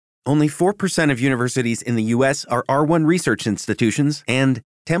Only 4% of universities in the U.S. are R1 research institutions, and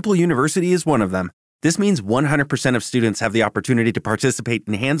Temple University is one of them. This means 100% of students have the opportunity to participate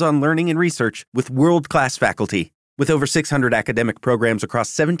in hands-on learning and research with world-class faculty. With over 600 academic programs across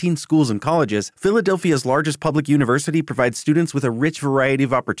 17 schools and colleges, Philadelphia's largest public university provides students with a rich variety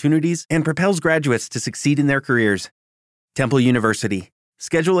of opportunities and propels graduates to succeed in their careers. Temple University.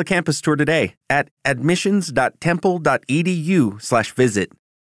 Schedule a campus tour today at admissions.temple.edu/visit.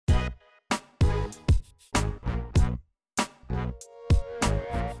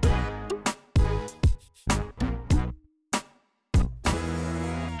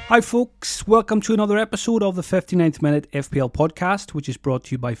 Hi folks, welcome to another episode of the 59th Minute FPL podcast, which is brought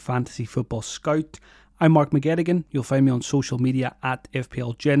to you by Fantasy Football Scout. I'm Mark McGettigan. You'll find me on social media at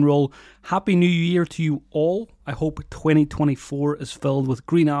FPL General. Happy New Year to you all. I hope 2024 is filled with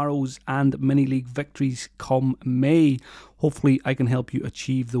green arrows and mini-league victories come May. Hopefully I can help you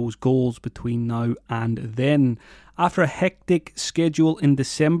achieve those goals between now and then. After a hectic schedule in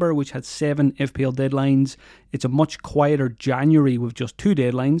December, which had 7 FPL deadlines, it's a much quieter January with just 2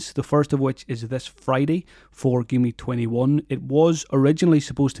 deadlines, the first of which is this Friday for GW20. It was originally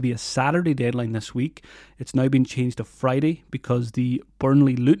supposed to be a Saturday deadline this week. It's now been changed to Friday because the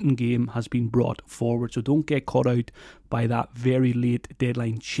Burnley-Luton game has been brought forward, so don't get caught out by that very late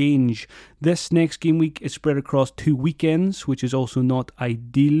deadline change. This next game week is spread across 2 weekends, which is also not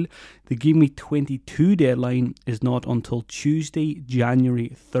ideal. The Game Week 22 deadline is not until Tuesday,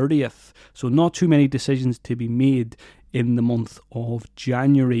 January 30th, so not too many decisions to be made in the month of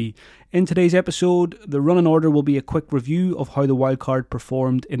January. In today's episode, the running order will be a quick review of how the wildcard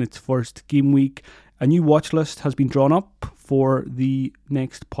performed in its first game week. A new watch list has been drawn up for the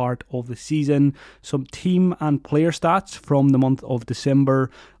next part of the season, some team and player stats from the month of December,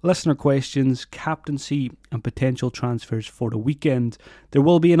 listener questions, captaincy and potential transfers for the weekend. There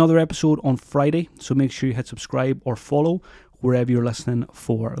will be another episode on Friday, so make sure you hit subscribe or follow wherever you're listening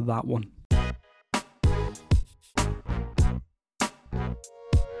for that one.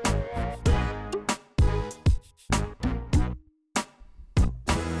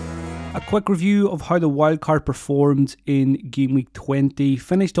 A quick review of how the wildcard performed in Game Week 20.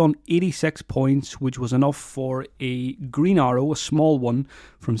 Finished on 86 points, which was enough for a green arrow, a small one,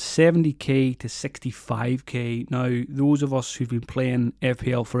 from 70k to 65k. Now, those of us who've been playing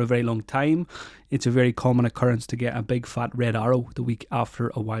FPL for a very long time, it's a very common occurrence to get a big fat red arrow the week after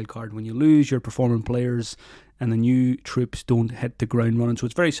a wildcard when you lose your performing players and the new troops don't hit the ground running. So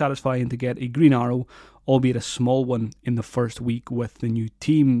it's very satisfying to get a green arrow, albeit a small one, in the first week with the new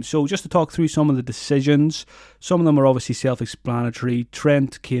team. So just to talk through some of the decisions, some of them are obviously self-explanatory.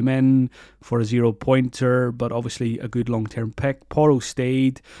 Trent came in for a 0-pointer, but obviously a good long-term pick. Porro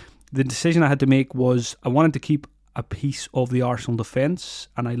stayed. The decision I had to make was I wanted to keep a piece of the Arsenal defence,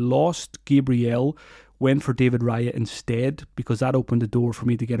 and I lost Gabriel, went for David Raya instead because that opened the door for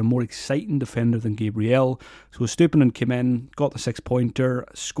me to get a more exciting defender than Gabriel. So Stupinan came in, got the 6-pointer,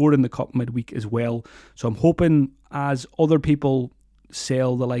 scored in the cup midweek as well. So I'm hoping as other people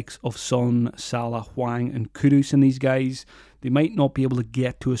sell the likes of Son, Salah, Hwang and Kudus in these guys, they might not be able to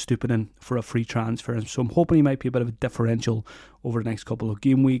get to a Stupinan for a free transfer. So I'm hoping he might be a bit of a differential over the next couple of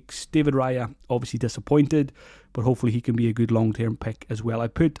game weeks. David Raya, obviously disappointed, but hopefully he can be a good long-term pick as well. I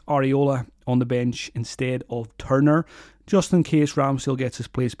put Areola on the bench instead of Turner, just in case Ramsdale gets his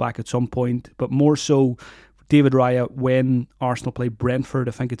place back at some point, but more so David Raya when Arsenal play Brentford.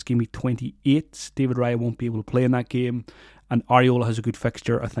 I think it's game week 28. David Raya won't be able to play in that game. And Areola has a good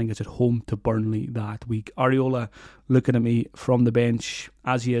fixture. I think it's at home to Burnley that week. Areola looking at me from the bench,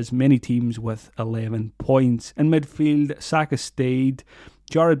 as he has many teams with 11 points. In midfield, Saka stayed.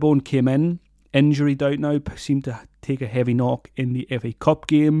 Jared Bowen came in. Injury doubt now, seemed to take a heavy knock in the FA Cup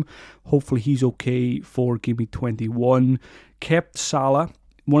game. Hopefully he's okay for Game Week 21. Kept Salah.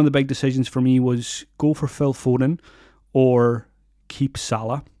 One of the big decisions for me was go for Phil Foden or keep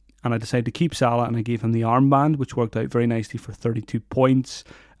Salah. And I decided to keep Salah and I gave him the armband, which worked out very nicely for 32 points.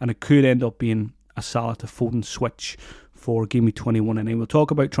 And it could end up being a Salah to Foden switch for Game Week 21. And we'll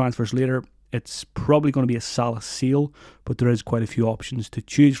talk about transfers later. It's probably going to be a Salah seal, but there is quite a few options to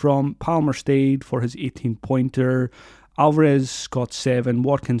choose from. Palmer stayed for his 18-pointer. Alvarez got 7,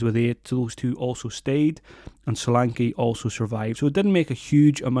 Watkins with 8, so those two also stayed, and Solanke also survived. So it didn't make a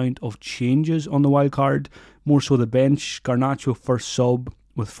huge amount of changes on the wildcard, more so the bench. Garnacho first sub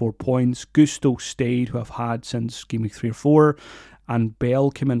with 4 points. Gusto stayed, who I've had since game week 3 or 4, and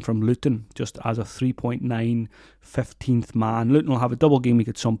Bell came in from Luton just as a 3.9 15th man. Luton will have a double game week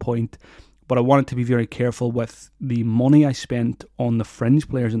at some point, but I wanted to be very careful with the money I spent on the fringe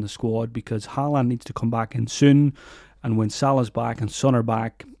players in the squad because Haaland needs to come back in soon. And when Salah's back and Son are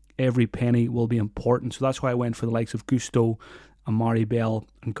back, every penny will be important. So that's why I went for the likes of Gusto, Amari Bell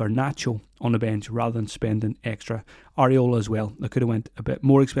and Garnacho on the bench rather than spending extra. Areola as well. I could have went a bit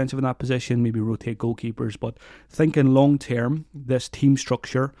more expensive in that position, maybe rotate goalkeepers, but thinking long term, this team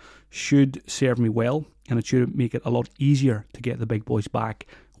structure should serve me well and it should make it a lot easier to get the big boys back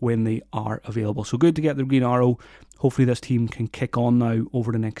when they are available. So good to get the green arrow. Hopefully this team can kick on now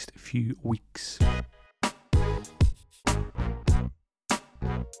over the next few weeks.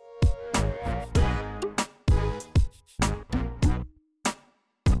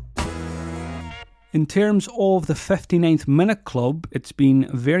 In terms of the 59th minute club, it's been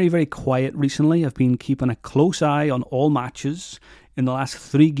very, very quiet recently. I've been keeping a close eye on all matches. In the last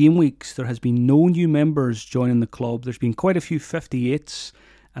 3 game weeks, there has been no new members joining the club. There's been quite a few 58s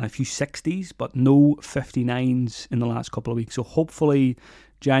and a few 60s, but no 59s in the last couple of weeks. So hopefully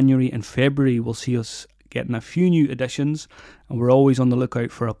January and February will see us getting a few new additions, and we're always on the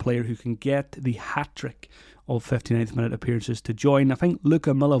lookout for a player who can get the hat-trick of 59th minute appearances to join. I think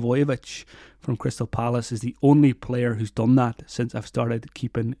Luka Milivojevic from Crystal Palace is the only player who's done that since I've started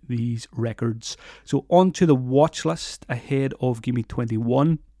keeping these records. So on to the watch list ahead of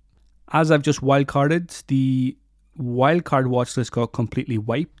GW21. As I've just wildcarded, the wildcard watch list got completely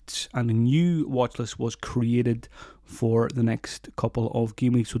wiped and a new watch list was created for the next couple of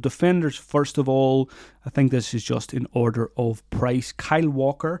game weeks. So defenders, first of all, I think this is just in order of price. Kyle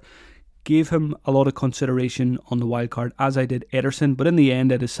Walker, gave him a lot of consideration on the wildcard, as I did Ederson, but in the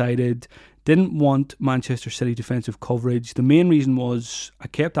end I decided didn't want Manchester City defensive coverage. The main reason was I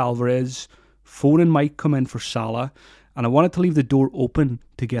kept Alvarez, Foden might come in for Salah, and I wanted to leave the door open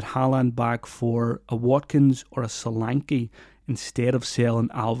to get Haaland back for a Watkins or a Solanke instead of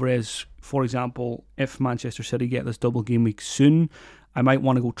selling Alvarez. For example, if Manchester City get this double game week soon, I might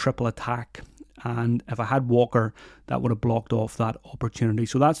want to go triple attack. And if I had Walker, that would have blocked off that opportunity.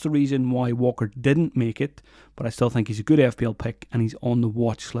 So that's the reason why Walker didn't make it. But I still think he's a good FPL pick and he's on the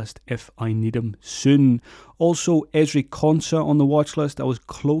watch list if I need him soon. Also, Ezri Konsa on the watch list. I was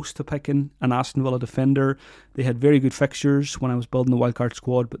close to picking an Aston Villa defender. They had very good fixtures when I was building the wildcard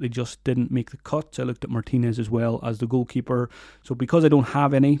squad, but they just didn't make the cut. I looked at Martinez as well as the goalkeeper. So because I don't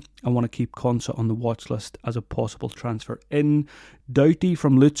have any, I want to keep Konsa on the watch list as a possible transfer in. Doughty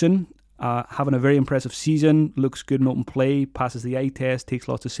from Luton. Having a very impressive season, looks good in open play, passes the eye test, takes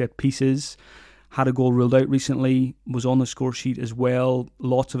lots of set pieces, had a goal ruled out recently, was on the score sheet as well,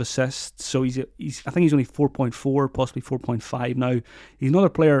 lots of assists. So I think he's only 4.4, possibly 4.5 now. He's another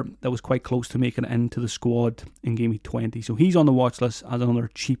player that was quite close to making it into the squad in Game Week 20. So he's on the watch list as another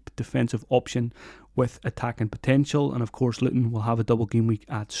cheap defensive option with attacking potential. And of course, Luton will have a double game week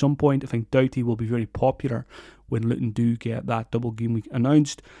at some point. I think Doughty will be very popular when Luton do get that double game week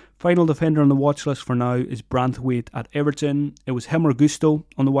announced. Final defender on the watch list for now is Branthwaite at Everton. It was him or Gusto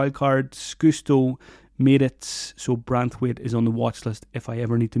on the wild cards. Gusto made it, so Branthwaite is on the watch list if I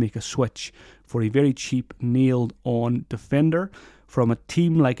ever need to make a switch for a very cheap nailed on defender from a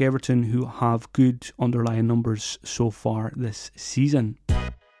team like Everton who have good underlying numbers so far this season.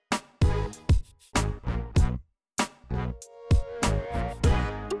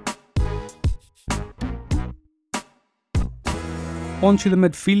 On to the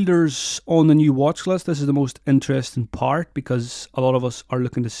midfielders on the new watch list. This is the most interesting part because a lot of us are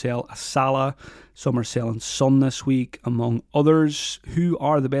looking to sell a Salah. Some are selling Son this week, among others. Who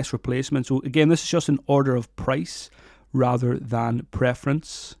are the best replacements? So again, this is just an order of price rather than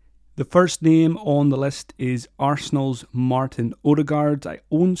preference. The first name on the list is Arsenal's Martin Odegaard. I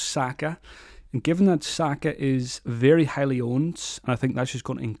own Saka. And given that Saka is very highly owned, and I think that's just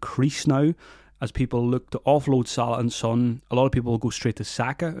going to increase now, as people look to offload Salah and Son, a lot of people will go straight to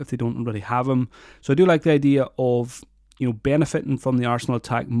Saka if they don't already have him. So I do like the idea of benefiting from the Arsenal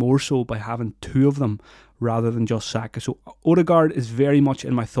attack more so by having 2 of them rather than just Saka. So Odegaard is very much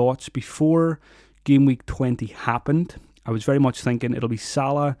in my thoughts. Before Game Week 20 happened, I was very much thinking it'll be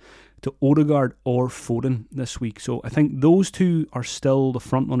Salah to Odegaard or Foden this week. So I think those 2 are still the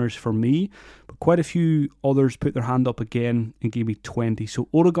front runners for me, but quite a few others put their hand up again in Game Week 20. So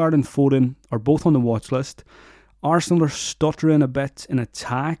Odegaard and Foden are both on the watch list. Arsenal are stuttering a bit in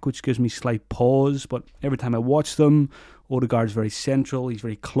attack, which gives me slight pause, but every time I watch them, Odegaard's very central, he's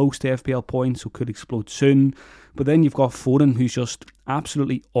very close to FPL points, so could explode soon. But then you've got Foden, who's just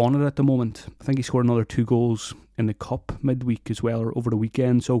absolutely on it at the moment. I think he scored another 2 goals in the Cup midweek as well, or over the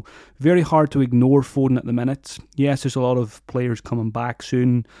weekend. So very hard to ignore Foden at the minute. Yes, there's a lot of players coming back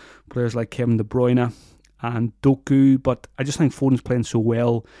soon, players like Kevin De Bruyne and Doku, but I just think Foden's playing so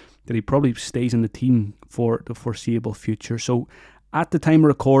well that he probably stays in the team for the foreseeable future. So at the time of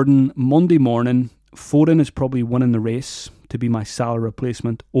recording, Monday morning, Foden is probably winning the race to be my Salah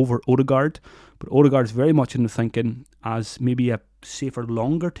replacement over Odegaard, but Odegaard's very much in the thinking as maybe a safer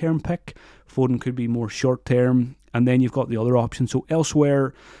longer term pick. Foden could be more short term, and then you've got the other option. So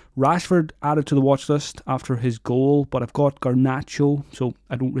elsewhere, Rashford added to the watch list after his goal, but I've got Garnacho, so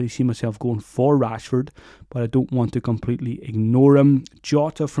I don't really see myself going for Rashford, but I don't want to completely ignore him.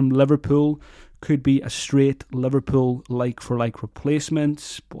 Jota from Liverpool could be a straight Liverpool like-for-like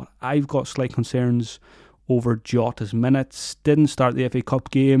replacement, but I've got slight concerns over Jota's minutes. Didn't start the FA Cup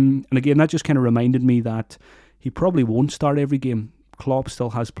game, and again, that just kind of reminded me that he probably won't start every game. Klopp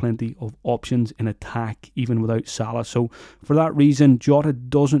still has plenty of options in attack, even without Salah. So for that reason, Jota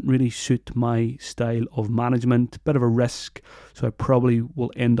doesn't really suit my style of management. Bit of a risk, so I probably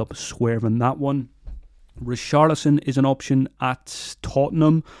will end up swerving that one. Richarlison is an option at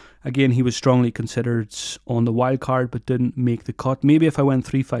Tottenham. Again, he was strongly considered on the wild card, but didn't make the cut. Maybe if I went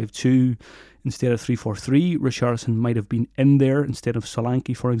 3-5-2 instead of 3-4-3, Richarlison might have been in there instead of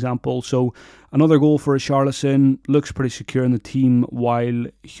Solanke, for example. So another goal for Richarlison. Looks pretty secure in the team while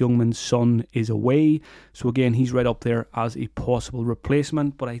Heung-min Son is away. So again, he's right up there as a possible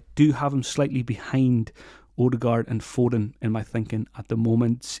replacement, but I do have him slightly behind Odegaard and Foden in my thinking at the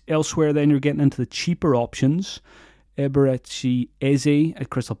moment. Elsewhere then, you're getting into the cheaper options. Eberechi Eze at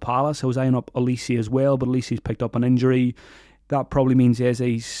Crystal Palace. I was eyeing up Elise as well, but Elise's picked up an injury. That probably means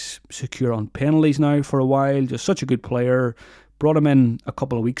Eze's secure on penalties now for a while. Just such a good player. Brought him in a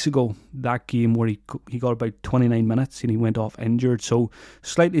couple of weeks ago, that game where he got about 29 minutes and he went off injured. So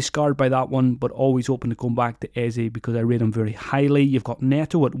slightly scarred by that one, but always open to come back to Eze because I rate him very highly. You've got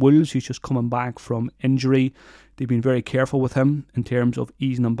Neto at Wolves, who's just coming back from injury. They've been very careful with him in terms of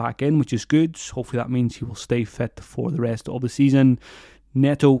easing him back in, which is good. Hopefully that means he will stay fit for the rest of the season.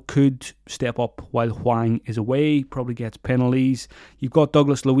 Neto could step up while Hwang is away, probably gets penalties. You've got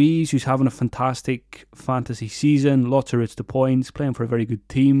Douglas Luiz, who's having a fantastic fantasy season, lots of routes to points, playing for a very good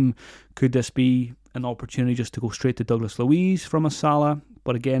team. Could this be an opportunity just to go straight to Douglas Luiz from a Salah?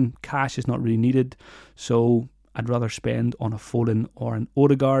 But again, cash is not really needed, so I'd rather spend on a Foden or an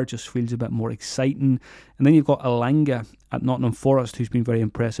Odegaard, just feels a bit more exciting. And then you've got Elanga at Nottingham Forest, who's been very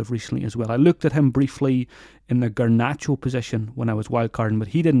impressive recently as well. I looked at him briefly in the Garnacho position when I was wildcarding, but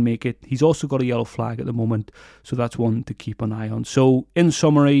he didn't make it. He's also got a yellow flag at the moment, so that's one to keep an eye on. So in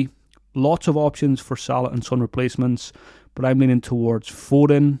summary, lots of options for Salah and Son replacements, but I'm leaning towards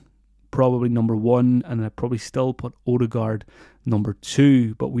Foden, probably number one, and I'd probably still put Odegaard number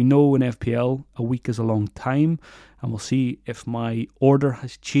two. But we know in FPL a week is a long time, and we'll see if my order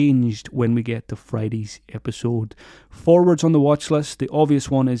has changed when we get to Friday's episode. Forwards on the watch list, the obvious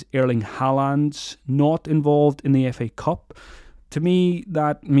one is Erling Haaland, not involved in the FA Cup. To me,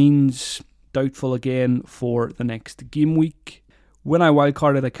 that means doubtful again for the next game week. When I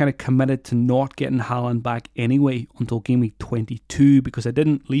wildcarded, I kind of committed to not getting Haaland back anyway until game week 22 because I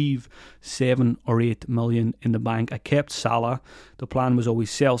didn't leave 7 or 8 million in the bank. I kept Salah. The plan was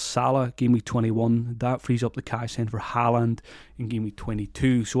always sell Salah game week 21. That frees up the cash then for Haaland in game week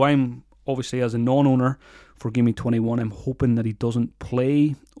 22. So I'm obviously, as a non-owner for game week 21, I'm hoping that he doesn't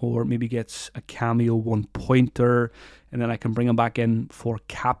play or maybe gets a cameo one-pointer, and then I can bring him back in for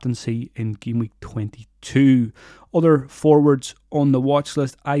captaincy in game week 22. Other forwards on the watch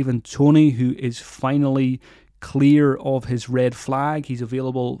list, Ivan Toney, who is finally clear of his red flag. He's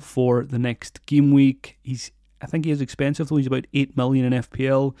available for the next game week. I think he is expensive though. He's about 8 million in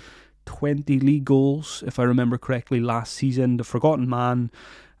FPL, 20 league goals, if I remember correctly, last season. The forgotten man.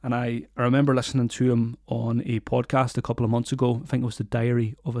 And I remember listening to him on a podcast a couple of months ago. I think it was the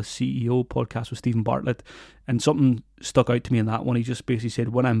Diary of a CEO podcast with Stephen Bartlett. And something stuck out to me in that one. He just basically said,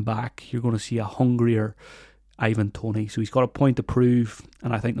 when I'm back, you're going to see a hungrier Ivan Toney. So he's got a point to prove,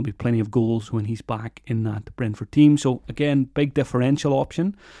 and I think there'll be plenty of goals when he's back in that Brentford team. So again, big differential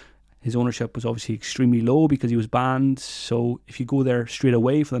option. His ownership was obviously extremely low because he was banned. So if you go there straight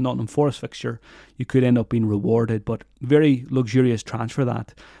away for the Nottingham Forest fixture, you could end up being rewarded. But very luxurious transfer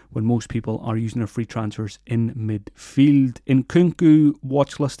that when most people are using their free transfers in midfield. Nkunku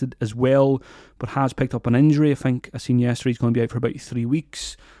watch listed as well, but has picked up an injury. I think I seen yesterday he's going to be out for about 3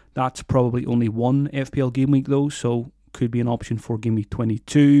 weeks. That's probably only one FPL game week though, so could be an option for game week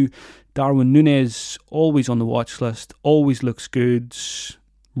 22. Darwin Núñez, always on the watch list, always looks good,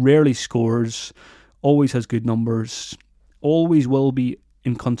 rarely scores, always has good numbers, always will be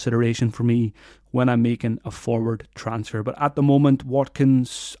in consideration for me when I'm making a forward transfer. But at the moment,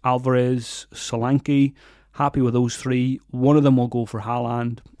 Watkins, Alvarez, Solanke, happy with those three. One of them will go for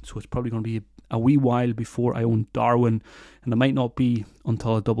Haaland, so it's probably going to be a wee while before I own Darwin, and it might not be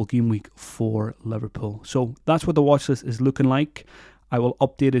until a double game week for Liverpool. So that's what the watch list is looking like. I will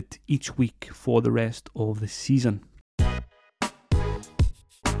update it each week for the rest of the season.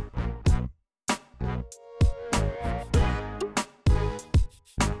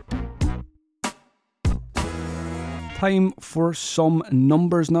 Time for some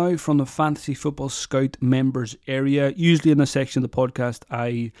numbers now from the Fantasy Football Scout members area. Usually in this section of the podcast,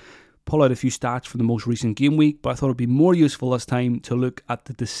 I pull out a few stats from the most recent game week, but I thought it would be more useful this time to look at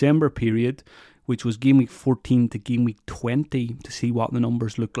the December period, which was game week 14 to game week 20, to see what the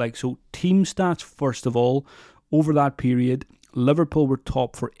numbers look like. So team stats, first of all, over that period, Liverpool were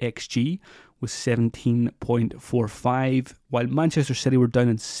top for XG with 17.45, while Manchester City were down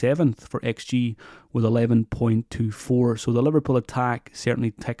in 7th for XG with 11.24. So the Liverpool attack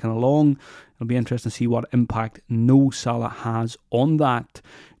certainly ticking along. It'll be interesting to see what impact no Salah has on that.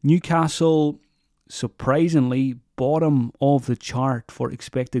 Newcastle, surprisingly, bottom of the chart for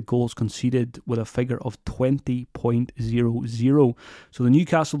expected goals conceded with a figure of 20.00. So the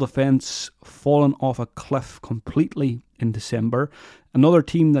Newcastle defence fallen off a cliff completely in December. Another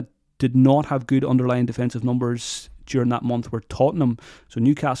team that did not have good underlying defensive numbers during that month were Tottenham. So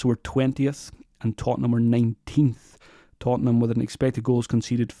Newcastle were 20th and Tottenham were 19th. Tottenham with an expected goals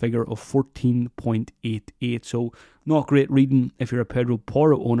conceded figure of 14.88. So not great reading if you're a Pedro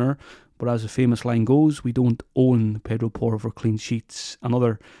Porro owner, but as the famous line goes, we don't own Pedro Porro for clean sheets.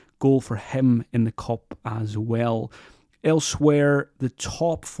 Another goal for him in the cup as well. Elsewhere, the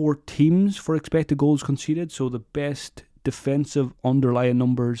top 4 teams for expected goals conceded, so the best defensive underlying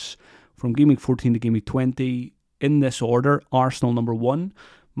numbers from game week 14 to game week 20 in this order: Arsenal number 1,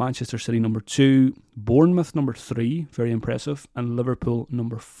 Manchester City number 2, Bournemouth number 3, very impressive, and Liverpool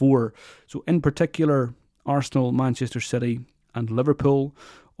number 4. So in particular, Arsenal, Manchester City and Liverpool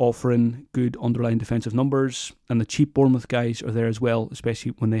offering good underlying defensive numbers, and the cheap Bournemouth guys are there as well,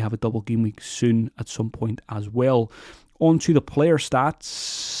 especially when they have a double game week soon at some point as well. On to the player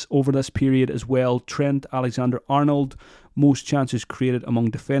stats over this period as well. Trent Alexander-Arnold, most chances created among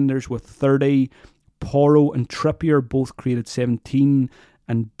defenders with 30. Porro and Trippier both created 17.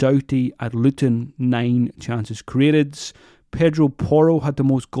 And Doughty at Luton, 9 chances created. Pedro Porro had the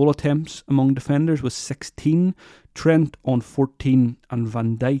most goal attempts among defenders with 16. Trent on 14 and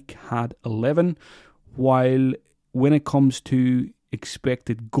Van Dijk had 11. While when it comes to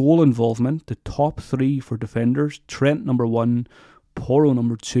expected goal involvement, the top 3 for defenders: Trent number 1, Porro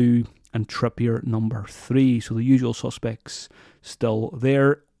number 2 and Trippier number 3. So the usual suspects still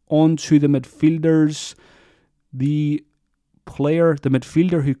there. On to the midfielders. The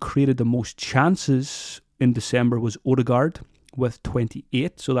midfielder who created the most chances in December was Odegaard with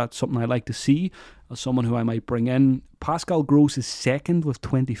 28. So that's something I like to see as someone who I might bring in. Pascal Gross is second with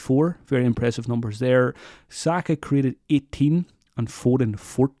 24. Very impressive numbers there. Saka created 18 and Foden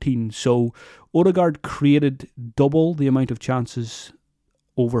 14. So Odegaard created double the amount of chances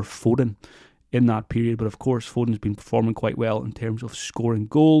over Foden in that period. But of course, Foden's been performing quite well in terms of scoring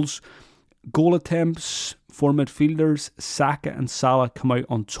goals. Goal attempts for midfielders: Saka and Salah come out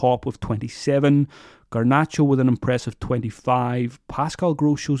on top with 27. Garnacho with an impressive 25. Pascal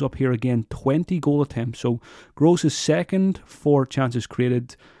Gross shows up here again, 20 goal attempts. So Gross is second for chances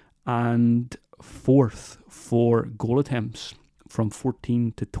created and 4th for goal attempts from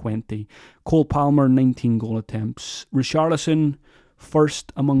 14 to 20. Cole Palmer, 19 goal attempts. Richarlison,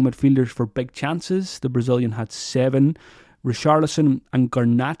 first among midfielders for big chances. The Brazilian had 7. Richarlison and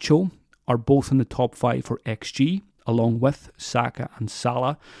Garnacho are both in the top 5 for XG, along with Saka and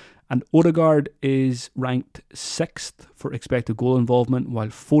Salah. And Odegaard is ranked 6th for expected goal involvement, while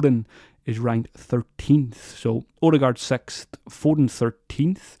Foden is ranked 13th. So Odegaard 6th, Foden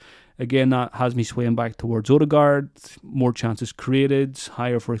 13th. Again, that has me swaying back towards Odegaard. More chances created,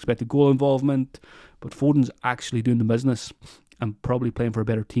 higher for expected goal involvement. But Foden's actually doing the business and probably playing for a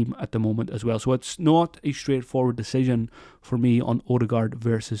better team at the moment as well. So it's not a straightforward decision for me on Odegaard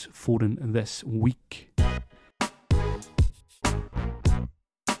versus Foden this week.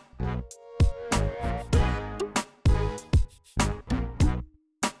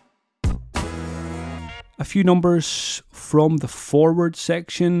 A few numbers from the forward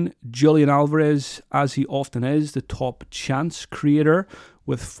section. Julian Alvarez, as he often is, the top chance creator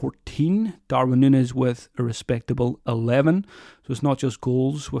with 14. Darwin Núñez with a respectable 11. So it's not just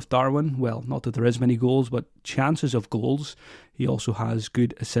goals with Darwin. Well, not that there is many goals, but chances of goals. He also has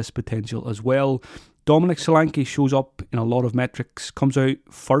good assist potential as well. Dominic Solanke shows up in a lot of metrics. Comes out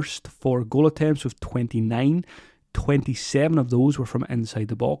first for goal attempts with 29. 27 of those were from inside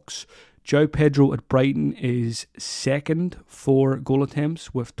the box. João Pedro at Brighton is second for goal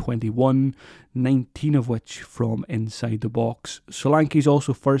attempts with 21, 19 of which from inside the box. Solanke is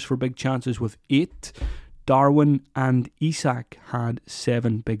also first for big chances with 8. Darwin and Isak had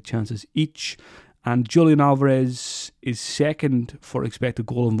 7 big chances each. And Julian Alvarez is second for expected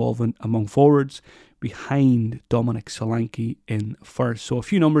goal involvement among forwards, behind Dominic Solanke in first. So a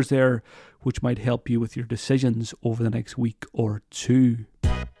few numbers there which might help you with your decisions over the next week or two.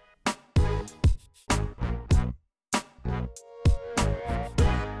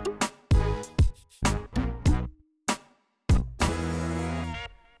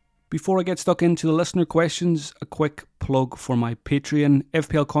 Before I get stuck into the listener questions, a quick plug for my Patreon.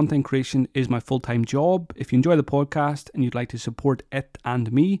 FPL content creation is my full-time job. If you enjoy the podcast and you'd like to support it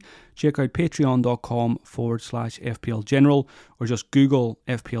and me, check out patreon.com/FPL General, or just Google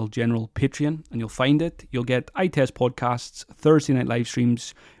FPL General Patreon and you'll find it. You'll get iTest podcasts, Thursday night live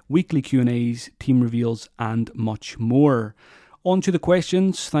streams, weekly Q&As, team reveals, and much more. On to the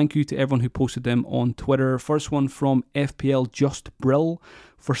questions. Thank you to everyone who posted them on Twitter. First one from FPL Just Brill.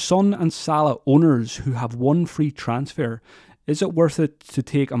 For Son and Salah owners who have one free transfer, is it worth it to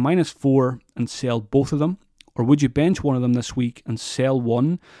take a -4 and sell both of them? Or would you bench one of them this week and sell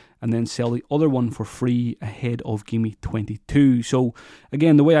one and then sell the other one for free ahead of GW20? So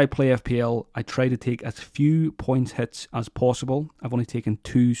again, the way I play FPL, I try to take as few points hits as possible. I've only taken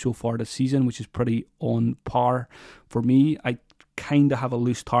 2 so far this season, which is pretty on par for me. I kind of have a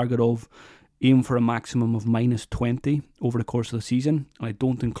loose target of aim for a maximum of -20 over the course of the season, and I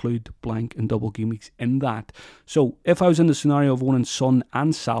don't include blank and double game weeks in that. So if I was in the scenario of owning Son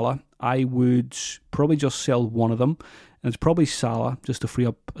and Salah, I would probably just sell one of them, and it's probably Salah, just to free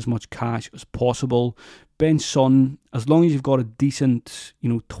up as much cash as possible. Bench Son, as long as you've got a decent,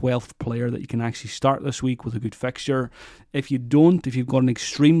 12th player that you can actually start this week with a good fixture. If you don't, if you've got an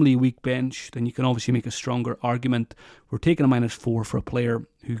extremely weak bench, then you can obviously make a stronger argument. We're taking a -4 for a player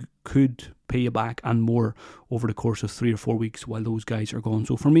who could pay you back and more over the course of 3 or 4 weeks while those guys are gone.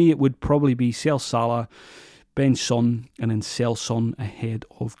 So for me, it would probably be sell Salah, bench Son, and then sell Son ahead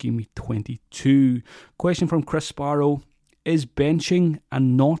of GW22. Question from Chris Sparrow. Is benching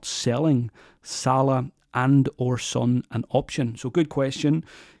and not selling Salah and or Son an option? So good question.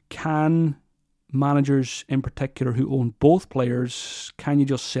 Can managers in particular who own both players, can you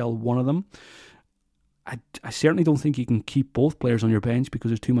just sell one of them? I certainly don't think you can keep both players on your bench because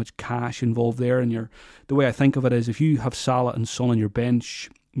there's too much cash involved there. And the way I think of it is, if you have Salah and Son on your bench,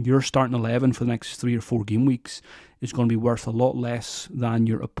 your starting 11 for the next 3 or 4 game weeks is going to be worth a lot less than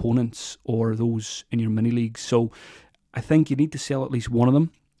your opponents or those in your mini leagues. So I think you need to sell at least one of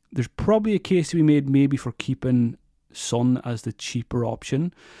them. There's probably a case to be made maybe for keeping Son as the cheaper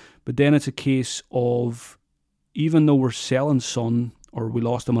option, but then it's a case of, even though we're selling Son, or we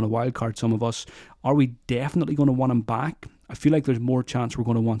lost him on a wild card, some of us, are we definitely going to want him back? I feel like there's more chance we're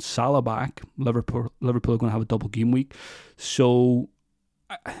going to want Salah back. Liverpool are going to have a double game week. So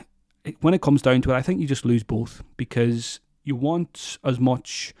when it comes down to it, I think you just lose both, because you want as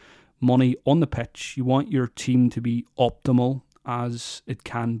much money on the pitch. You want your team to be optimal as it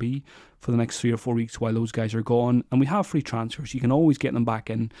can be for the next 3 or 4 weeks while those guys are gone. And we have free transfers. You can always get them back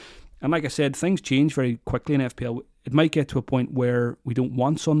in. And like I said, things change very quickly in FPL. It might get to a point where we don't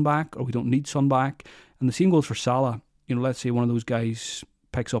want Son back, or we don't need Son back. And the same goes for Salah. Let's say one of those guys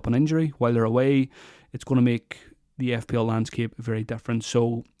picks up an injury while they're away. It's going to make the FPL landscape very different.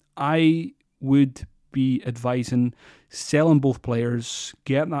 So I would be advising selling both players,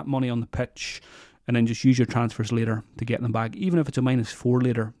 getting that money on the pitch, and then just use your transfers later to get them back. Even if it's a -4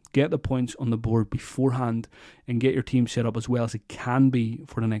 later, get the points on the board beforehand and get your team set up as well as it can be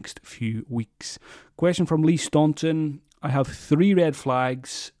for the next few weeks. Question from Lee Staunton. I have 3 red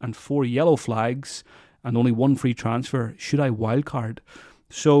flags and 4 yellow flags and only 1 free transfer. Should I wildcard?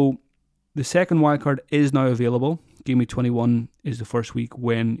 So the second wildcard is now available. GW21 is the first week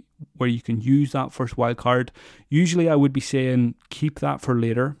where you can use that first wildcard. Usually I would be saying keep that for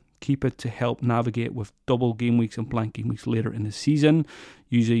later. Keep it to help navigate with double game weeks and blank game weeks later in the season.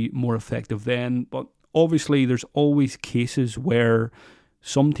 Usually more effective then. But obviously there's always cases where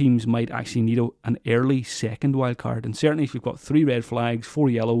some teams might actually need an early second wildcard. And certainly if you've got 3 red flags,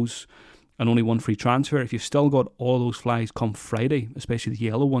 4 yellows, and only 1 free transfer, if you've still got all those flags come Friday, especially the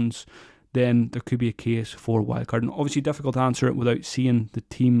yellow ones, then there could be a case for wildcard. And obviously difficult to answer it without seeing the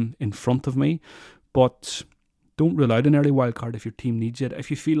team in front of me. But don't rule out an early wildcard if your team needs it. If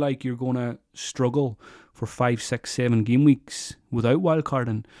you feel like you're going to struggle for 5, 6, 7 game weeks without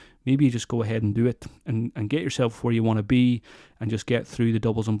wildcarding, maybe you just go ahead and do it and get yourself where you want to be and just get through the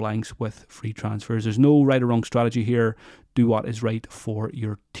doubles and blanks with free transfers. There's no right or wrong strategy here. Do what is right for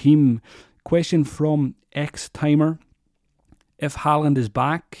your team. Question from X-Timer. If Haaland is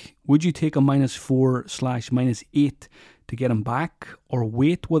back, would you take a -4/-8 to get him back or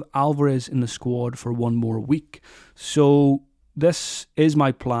wait with Alvarez in the squad for one more week. So this is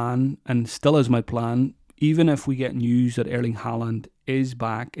my plan and still is my plan. Even if we get news that Erling Haaland is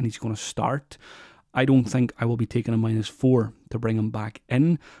back and he's going to start, I don't think I will be taking a -4 to bring him back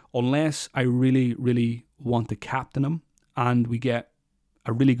in unless I really, really want to captain him and we get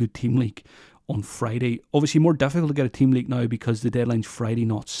a really good team league on Friday. Obviously more difficult to get a team league now because the deadline's Friday,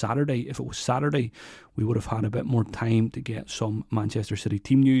 not Saturday. If it was Saturday, we would have had a bit more time to get some Manchester City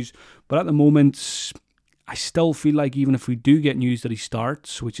team news. But at the moment, I still feel like even if we do get news that he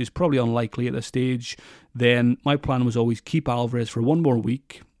starts, which is probably unlikely at this stage, then my plan was always keep Alvarez for one more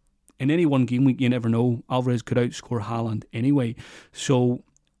week. In any one game week, you never know. Alvarez could outscore Haaland anyway. So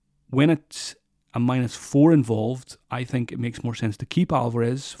when it's a -4 involved, I think it makes more sense to keep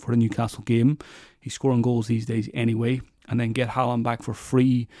Alvarez for the Newcastle game. He's scoring goals these days anyway, and then get Haaland back for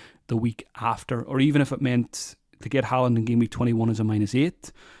free the week after. Or even if it meant to get Haaland in game week 21 as a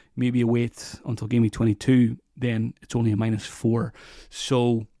 -8, maybe you wait until game week 22, then it's only a -4.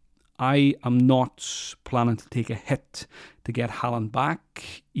 So I am not planning to take a hit to get Haaland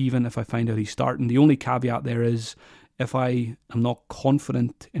back, even if I find out he's starting. The only caveat there is if I am not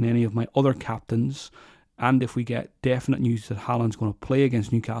confident in any of my other captains, and if we get definite news that Haaland's going to play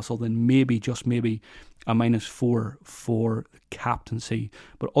against Newcastle, then maybe, just maybe, a -4 for the captaincy.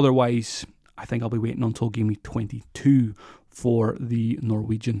 But otherwise, I think I'll be waiting until game week 22 for the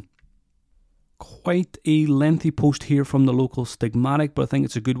Norwegian. Quite a lengthy post here from the local Stigmatic, but I think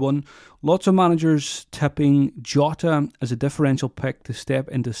it's a good one. Lots of managers tipping Jota as a differential pick to step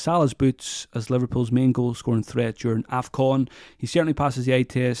into Salah's boots as Liverpool's main goal scoring threat during AFCON. He certainly passes the eye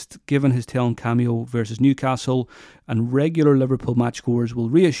test, given his telling cameo versus Newcastle, and regular Liverpool match scores will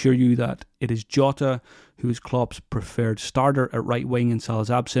reassure you that it is Jota who is Klopp's preferred starter at right wing in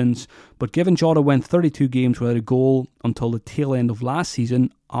Salah's absence. But given Jota went 32 games without a goal until the tail end of last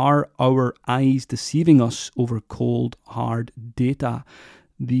season, are our eyes deceiving us over cold, hard data?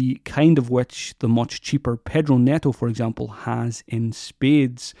 The kind of which the much cheaper Pedro Neto, for example, has in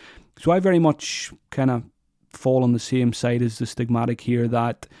spades. So I very much kind of fall on the same side as the Stigmatic here,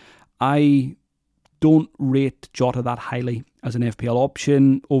 that I don't rate Jota that highly as an FPL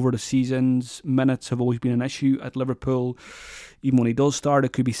option. Over the seasons, minutes have always been an issue at Liverpool. Even when he does start,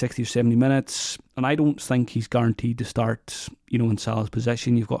 it could be 60 or 70 minutes. And I don't think he's guaranteed to start, in Salah's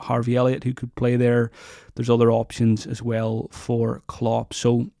position. You've got Harvey Elliott who could play there. There's other options as well for Klopp.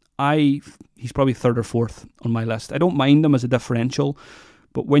 So he's probably third or fourth on my list. I don't mind him as a differential,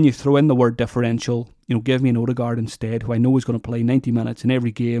 but when you throw in the word differential, give me an Odegaard instead, who I know is going to play 90 minutes in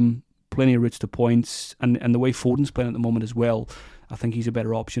every game, plenty of routes to points, and the way Foden's playing at the moment as well, I think he's a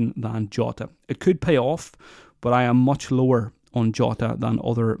better option than Jota. It could pay off, but I am much lower on Jota than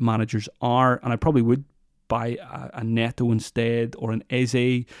other managers are, and I probably would buy a Neto instead, or an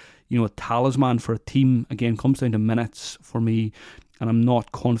Eze, a talisman for a team. Again, comes down to minutes for me, and I'm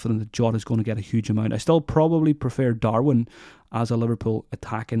not confident that Jota is going to get a huge amount. I still probably prefer Darwin as a Liverpool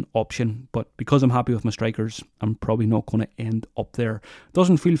attacking option, but because I'm happy with my strikers, I'm probably not going to end up there.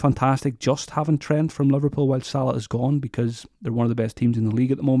 Doesn't feel fantastic just having Trent from Liverpool while Salah is gone, because they're one of the best teams in the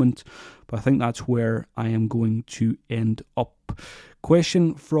league at the moment, but I think that's where I am going to end up.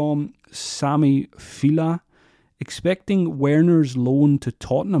 Question from Sami Fila. Expecting Werner's loan to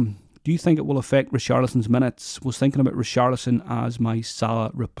Tottenham, do you think it will affect Richarlison's minutes? Was thinking about Richarlison as my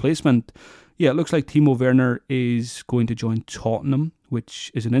Salah replacement. Yeah, it looks like Timo Werner is going to join Tottenham,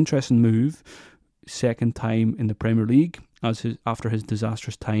 which is an interesting move. Second time in the Premier League after his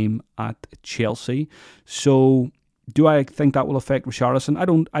disastrous time at Chelsea. So do I think that will affect Richarlison?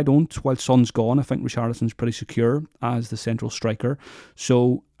 I don't. While Son's gone, I think Richarlison's pretty secure as the central striker.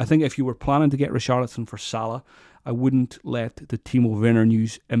 So I think if you were planning to get Richarlison for Salah, I wouldn't let the Timo Werner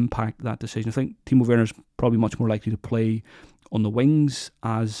news impact that decision. I think Timo Werner's probably much more likely to play on the wings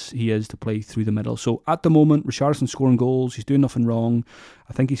as he is to play through the middle. So at the moment, Richarlison's scoring goals. He's doing nothing wrong.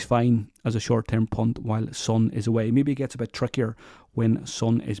 I think he's fine as a short-term punt while Son is away. Maybe it gets a bit trickier when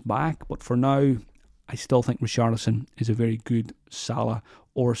Son is back. But for now, I still think Richarlison is a very good Salah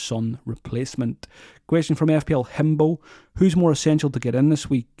or Son replacement. Question from FPL Himbo. Who's more essential to get in this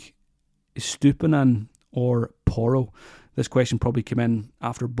week? Is Stupinan or Porro? This question probably came in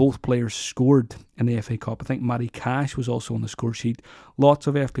after both players scored in the FA Cup. I think Matty Cash was also on the score sheet. Lots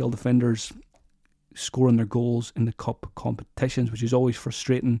of FPL defenders scoring their goals in the cup competitions, which is always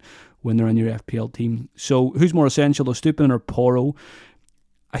frustrating when they're in your FPL team. So who's more essential, Stupinan or Porro?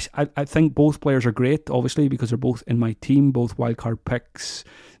 I think both players are great, obviously, because they're both in my team, both wildcard picks.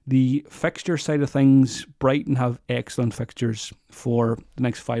 The fixture side of things, Brighton have excellent fixtures for the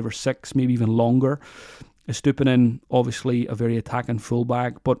next 5 or 6, maybe even longer. Estupinan, obviously a very attacking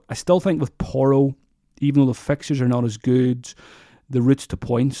fullback, but I still think with Porro, even though the fixtures are not as good, the routes to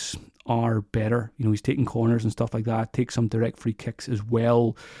points are better. He's taking corners and stuff like that, takes some direct free kicks as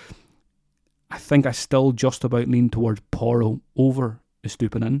well. I think I still just about lean towards Porro over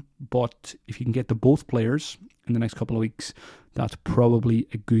Estupinan, but if you can get to both players in the next couple of weeks, that's probably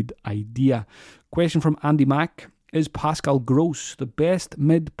a good idea. Question from Andy Mack: is Pascal Gross the best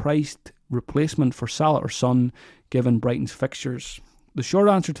mid-priced replacement for Salah or Son given Brighton's fixtures? The short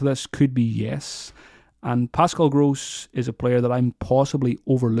answer to this could be yes. And Pascal Gross is a player that I'm possibly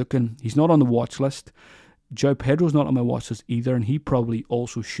overlooking. He's not on the watch list. João Pedro's not on my watch list either, and he probably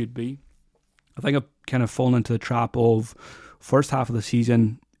also should be. I think I've kind of fallen into the trap of first half of the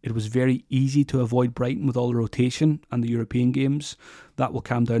season. It was very easy to avoid Brighton with all the rotation and the European games. That will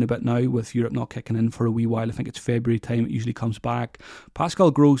calm down a bit now with Europe not kicking in for a wee while. I think it's February time it usually comes back. Pascal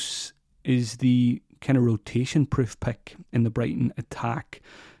Gross is the kind of rotation-proof pick in the Brighton attack.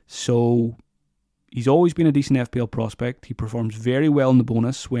 So he's always been a decent FPL prospect. He performs very well in the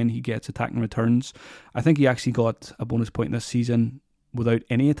bonus when he gets attacking returns. I think he actually got a bonus point this season without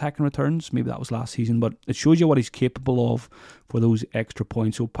any attacking returns. Maybe that was last season, but it shows you what he's capable of for those extra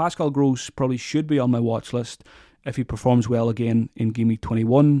points. So Pascal Gross probably should be on my watch list. If he performs well again in Game Week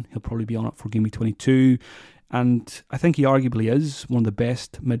 21, he'll probably be on it for Game Week 22. And I think he arguably is one of the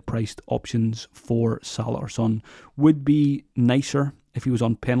best mid-priced options for Salah or Son. Would be nicer if he was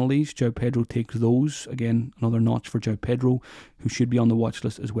on penalties. João Pedro takes those. Again, another notch for João Pedro, who should be on the watch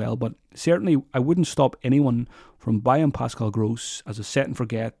list as well. But certainly, I wouldn't stop anyone from buying Pascal Gross as a set and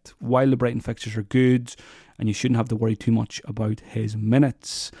forget while the Brighton fixtures are good, and you shouldn't have to worry too much about his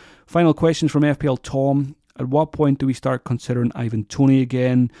minutes. Final questions from FPL Tom. At what point do we start considering Ivan Toney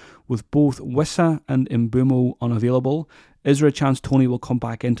again? With both Wissa and Mbeumo unavailable, is there a chance Toney will come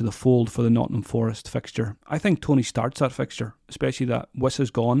back into the fold for the Nottingham Forest fixture? I think Toney starts that fixture, especially that Wissa's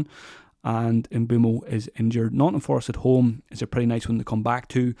gone and Mbeumo is injured. Nottingham Forest at home is a pretty nice one to come back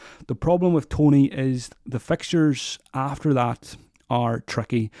to. The problem with Toney is the fixtures after that are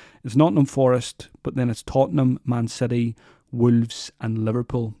tricky. It's Nottingham Forest, but then it's Tottenham, Man City, Wolves and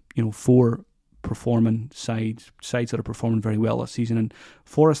Liverpool. 4 performing sides that are performing very well this season, and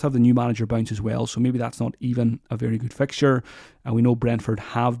Forest have the new manager bounce as well, so maybe that's not even a very good fixture. And we know Brentford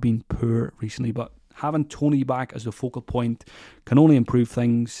have been poor recently, but having Toney back as the focal point can only improve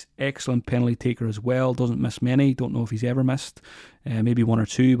things. Excellent penalty taker as well, doesn't miss many. Don't know if he's ever missed, maybe 1 or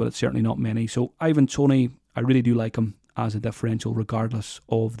 2, but it's certainly not many. So Ivan Toney, I really do like him as a differential regardless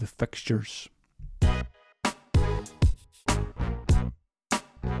of the fixtures.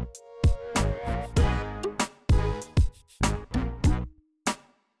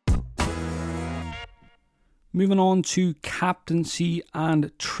 Moving on to captaincy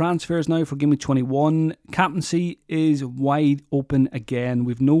and transfers now for Game Week 21. Captaincy is wide open again.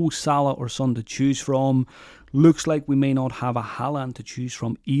 We've no Salah or Son to choose from. Looks like we may not have a Haaland to choose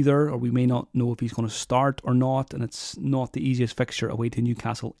from either, or we may not know if he's going to start or not, and it's not the easiest fixture away to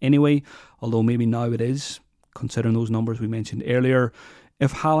Newcastle anyway, although maybe now it is, considering those numbers we mentioned earlier.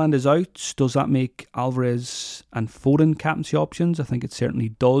 If Haaland is out, does that make Alvarez and Foden captaincy options? I think it certainly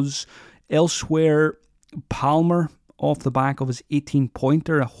does. Elsewhere, Palmer off the back of his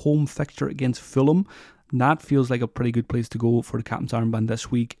 18-pointer, a home fixture against Fulham. That feels like a pretty good place to go for the captain's armband this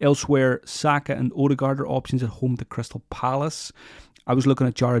week. Elsewhere, Saka and Odegaard are options at home to Crystal Palace. I was looking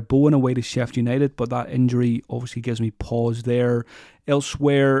at Jared Bowen away to Sheffield United, but that injury obviously gives me pause there.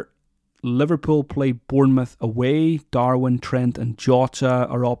 Elsewhere, Liverpool play Bournemouth away. Darwin, Trent and Jota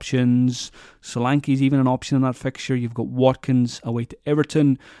are options. Solanke's even an option in that fixture. You've got Watkins away to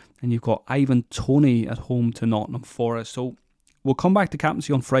Everton. And you've got Ivan Toney at home to Nottingham Forest. So we'll come back to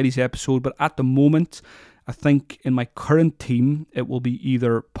captaincy on Friday's episode. But at the moment, I think in my current team, it will be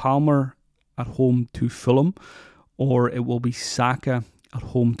either Palmer at home to Fulham, or it will be Saka at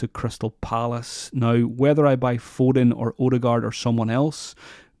home to Crystal Palace. Now, whether I buy Foden or Odegaard or someone else,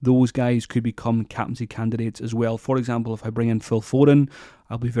 those guys could become captaincy candidates as well. For example, if I bring in Phil Foden,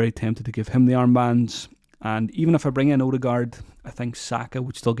 I'll be very tempted to give him the armbands. And even if I bring in Odegaard, I think Saka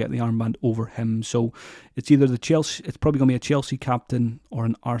would still get the armband over him. So it's either it's probably going to be a Chelsea captain or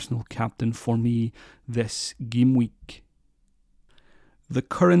an Arsenal captain for me this game week. The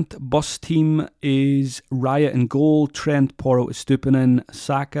current bus team is Raya in goal, Trent, Porro, Estupinan,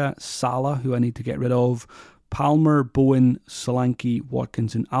 Saka, Salah, who I need to get rid of, Palmer, Bowen, Solanke,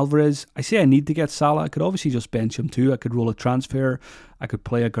 Watkins and Alvarez. I say I need to get Salah. I could obviously just bench him too. I could roll a transfer. I could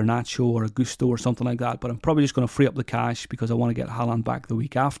play a Garnacho or a Gusto or something like that, but I'm probably just going to free up the cash because I want to get Haaland back the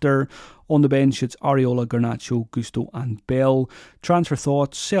week after. On the bench, it's Areola, Garnacho, Gusto and Bell. Transfer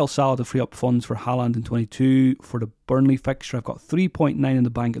thoughts: sell Salah to free up funds for Haaland in 22. For the Burnley fixture, I've got 3.9 in the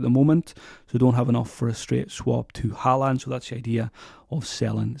bank at the moment, so don't have enough for a straight swap to Haaland, so that's the idea of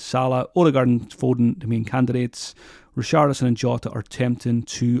selling Salah. Odegaard and Foden, the main candidates. Richarlison and Jota are tempting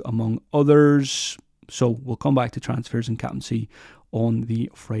too, among others. So we'll come back to transfers and captaincy on the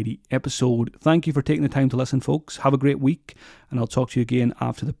Friday episode. Thank you for taking the time to listen, folks. Have a great week, and I'll talk to you again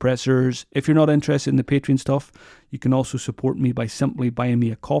after the pressers. If you're not interested in the Patreon stuff, you can also support me by simply buying me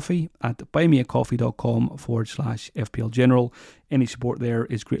a coffee at buymeacoffee.com/FPL General. Any support there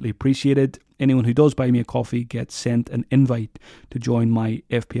is greatly appreciated. Anyone who does buy me a coffee gets sent an invite to join my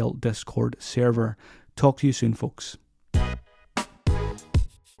FPL Discord server. Talk to you soon, folks.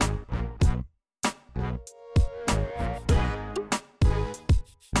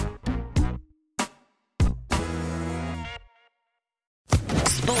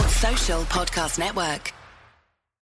 Social Podcast Network.